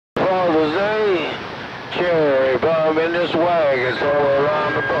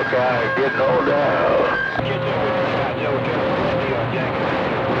Get on down. Get you a good shot, Joe. Get a good deal, Jacket.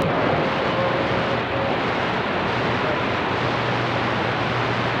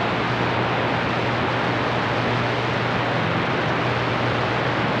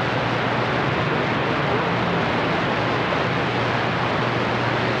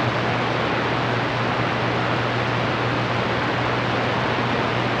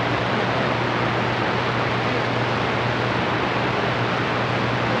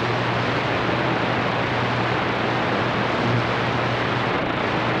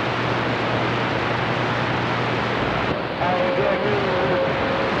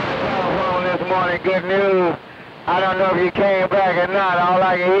 Good news. I don't know if you came back or not. All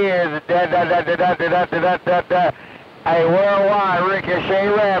I can hear is a worldwide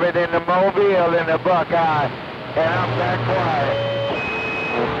RicochetRabbit in the Mobile in the Buckeye, and I'm that quiet.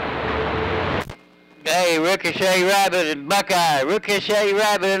 Hey, RicochetRabbit in Buckeye.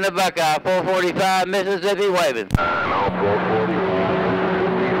 RicochetRabbit in the Buckeye. 445 Mississippi waving.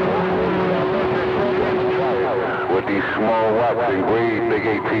 These small watts in grade, big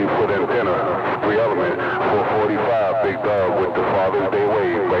 18-foot antenna, free element, 445, Big Dog with the Father's Day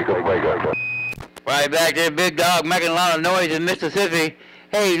wave, breaker. Right back there, Big Dog making a lot of noise in Mississippi.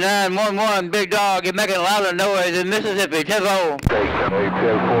 Hey, 911, Big Dog, you're making a lot of noise in Mississippi. 10-4. Hey,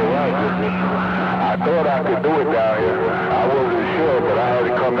 10-4, right. I thought I could do it down here. I wasn't sure, but I had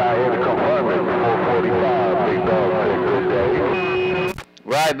to come down here to confirm it. 445, Big Dog, good day.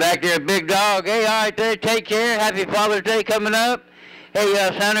 Right back there, Big Dog. Hey, all right there, take care. Happy Father's Day coming up. Hey,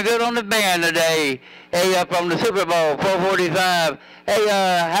 sounding good on the band today. Hey, from the Super Bowl, 445. Hey,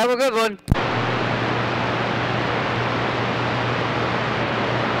 have a good one.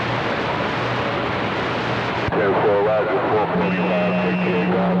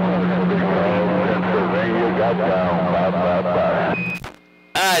 Pennsylvania got down. Bye.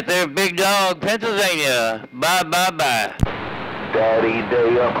 All right there, Big Dog, Pennsylvania. Bye. Daddy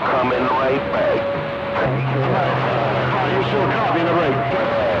Day up, coming right back. You still copying the rate?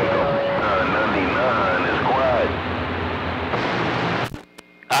 99 is quiet.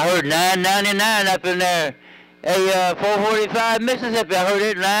 I heard 999 up in there. Hey, 445 Mississippi, I heard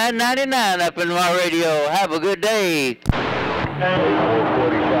it 999 up in my radio. Have a good day.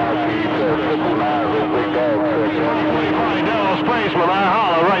 445 Delaware Spaceman, I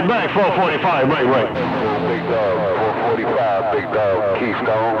holler right back, 445, right. Big Dog, 445, Big Dog,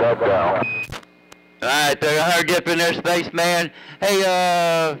 Keystone, got down. All right, there, I heard you up in there, Spaceman. Hey,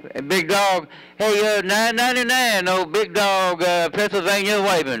 Big Dog. Hey, 999, old Big Dog, Pennsylvania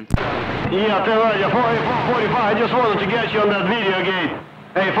waving. Yeah, I tell you right, 445, I just wanted to get you on that video gate.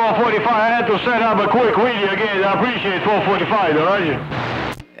 Hey, 445, I had to set up a quick video gate. I appreciate 445, all right?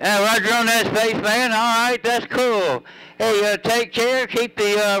 Yeah, Roger on that, Spaceman. All right, that's cool. Hey, take care. Keep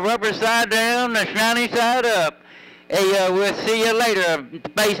the rubber side down, the shiny side up. Hey, we'll see you later,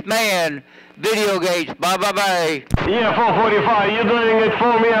 Spaceman. Video gates. Bye. Yeah, 445, you're doing it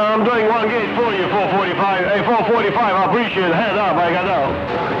for me, and I'm doing one gate for you, 445. Hey, 445, I appreciate it. Head up, I got out.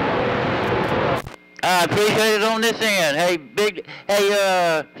 I appreciate it on this end. Hey,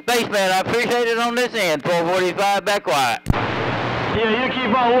 Spaceman, I appreciate it on this end. 445, back quiet. Yeah, you keep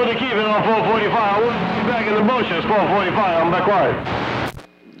on with keep it on 445. I wouldn't be back in the bushes, 445. I'm back quiet.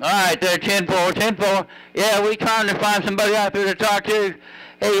 All right, there, 10-4. Yeah, we trying to find somebody out there to talk to.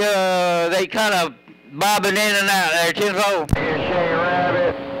 Hey, they kind of bobbing in and out there, 10-4.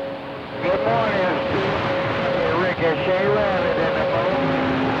 RicochetRabbit. Good morning, RicochetRabbit in the Mobile.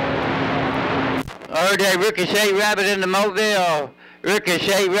 I heard that RicochetRabbit in the Mobile.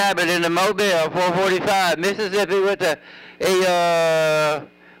 RicochetRabbit in the Mobile, 445, Mississippi with a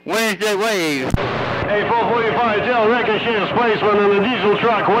Wednesday wave. Hey, 445, tell Ricochet Spaceman and the diesel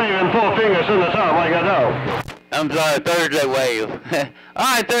truck waving 4 fingers in the top like I know. I'm sorry, Thursday wave. All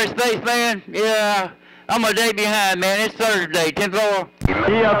right, there, Spaceman. Yeah, I'm a day behind, man. It's Thursday, 10-4.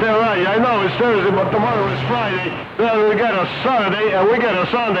 Yeah, I tell you right. I know it's Thursday, but tomorrow is Friday. Then we got a Saturday, and we got a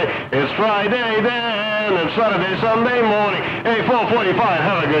Sunday. It's Friday then, and Saturday, Sunday morning. Hey, 445,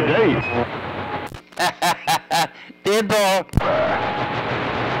 have a good day. 10-4.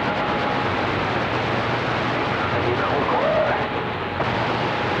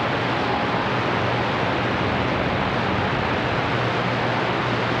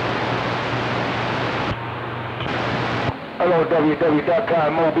 Hello,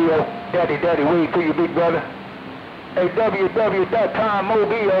 www.com-mobile. Daddy, wave for you, big brother. Hey,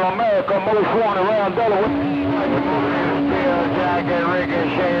 www.com-mobile, AmreicasMostWanted around Delaware. Steel Jacket,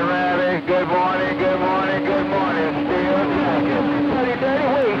 RicochetRabbit. Good morning. Steel Jacket. Daddy,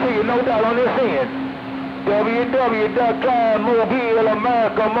 wave for you, no doubt on this end. www.com, Mobile,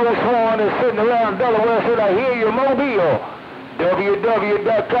 America, most wanted, sitting around Delaware, said I hear you, Mobile.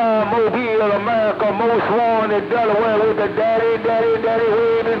 www.com, Mobile, America, most wanted, Delaware, with the daddy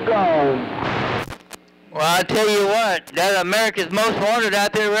wave is gone. Well, I tell you what, that America's Most Wanted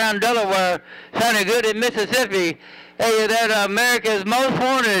out there around Delaware sounded good in Mississippi. Hey, that America's Most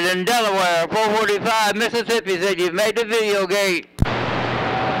Wanted in Delaware, 445 Mississippi, said you've made the video gate.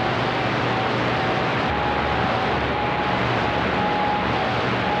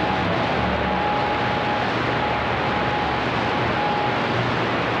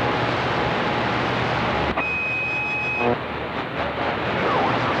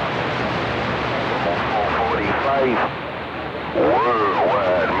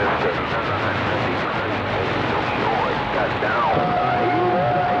 Worldwide, Mr.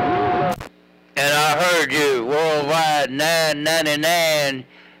 And I heard you, worldwide 999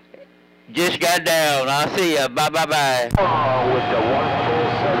 just got down. I'll see ya. Bye. With the 147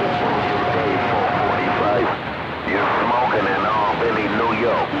 445, you're smoking in Albany, New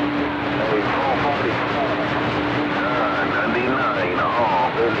York. Hey, 440, 99,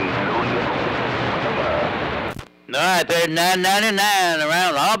 Albany, New York. All right, there's 999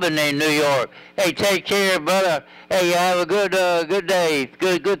 around Albany, New York. Hey, take care, brother. Hey, you have a good day.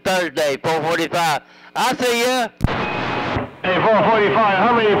 Good Thursday, 445. I'll see ya. Hey, 445,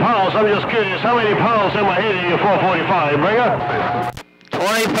 how many pounds? I'm just curious, how many pounds am I hitting you, 445, Bringer?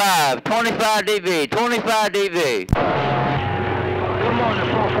 25 dB, 25 dB. Good morning,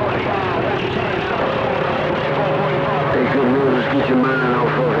 445. Hey, good news, get your mind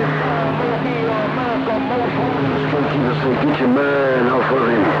off of it. Get your mind off of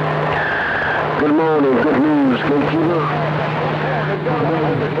him. Good morning, good news, gatekeeper. Get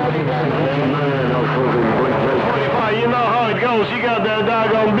your mind off of him, break. 45, you know how it goes. You got that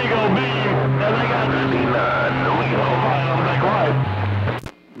doggone big old beam, and they got 99, New York. I'm back right.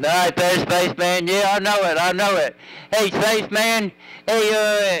 All right, there, Spaceman. Yeah, I know it. Hey, Spaceman.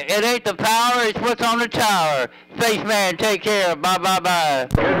 Hey, it ain't the power, it's what's on the tower. Spaceman, take care. Bye.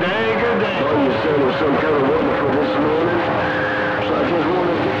 Good day. Oh, you said it was some kind of wonderful this morning. So I just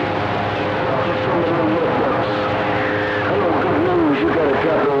wanted to get some of them look-ups. Hello, good news. You got a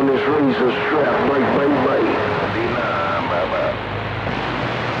copy on this RazorStrap. Bye.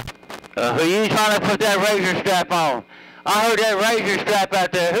 Who you trying to put that RazorStrap on? I heard that RazorStrap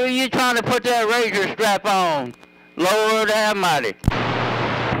out there. Who you trying to put that RazorStrap on? Lord Almighty.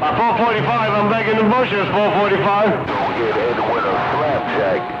 445, I'm back in the bushes, 445. Don't get hit with a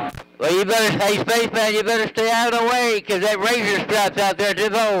flapjack. Well, you better, hey, Spaceman, you better stay out of the way, because that RazorStrap's out there too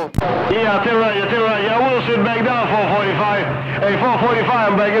low. Yeah, I tell you right. Yeah, I will sit back down, 445. Hey, 445,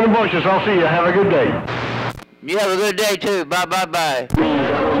 I'm back in the bushes. I'll see you. Have a good day. You have a good day, too. Bye.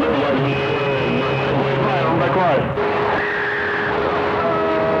 I'm back right.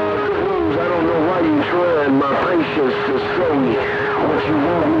 I don't know why you trying my patience to say what you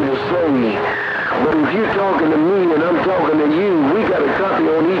want me to say. But if you're talking to me and I'm talking to you, we got a copy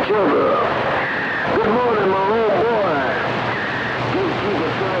on each other. Good morning, my old boy.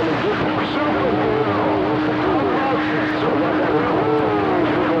 Gatekeeper trying to get me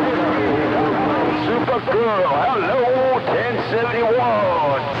Supergirl, hello,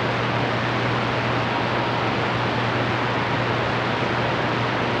 1071.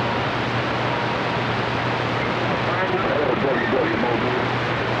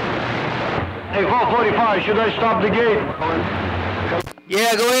 Hey, 445, should I stop the gate?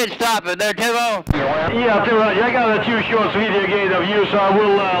 Yeah, go ahead and stop it there, Tivo. Yeah, I tell you right. I got a 2 shorts video gate of you, so I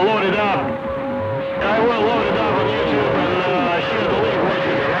will load it up. I will load it up on YouTube and share the link with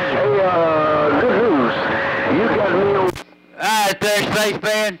you. Hey, good news. You got me on... Alright there,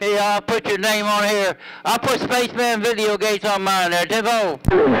 Spaceman. Yeah, I'll put your name on here. I'll put Spaceman video gates on mine there, Tivo.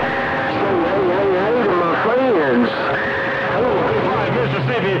 Hey to my friends.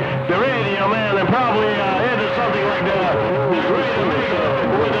 Mississippi, the radio man, and probably edited something like that. This radio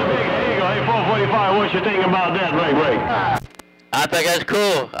with a big eagle. Hey, 445, what you think about that, Ray? I think that's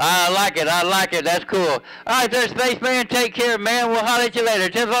cool. I like it. That's cool. Alright there, Spaceman. Take care, man. We'll holler at you later.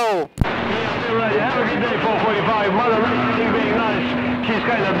 Tivo. Yeah, right. Have a good day, 445. Mother Ray being nice. She's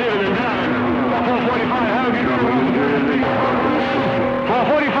kind of diving and diving. 445, have a good day.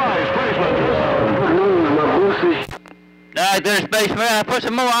 445, Spaceman. Good news, my boosy. Alright there, Spaceman. I put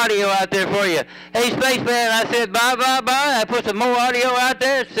some more audio out there for you. Hey, Spaceman, I said bye. I put some more audio out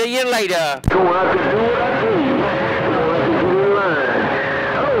there. See you later. Go out to do what I do.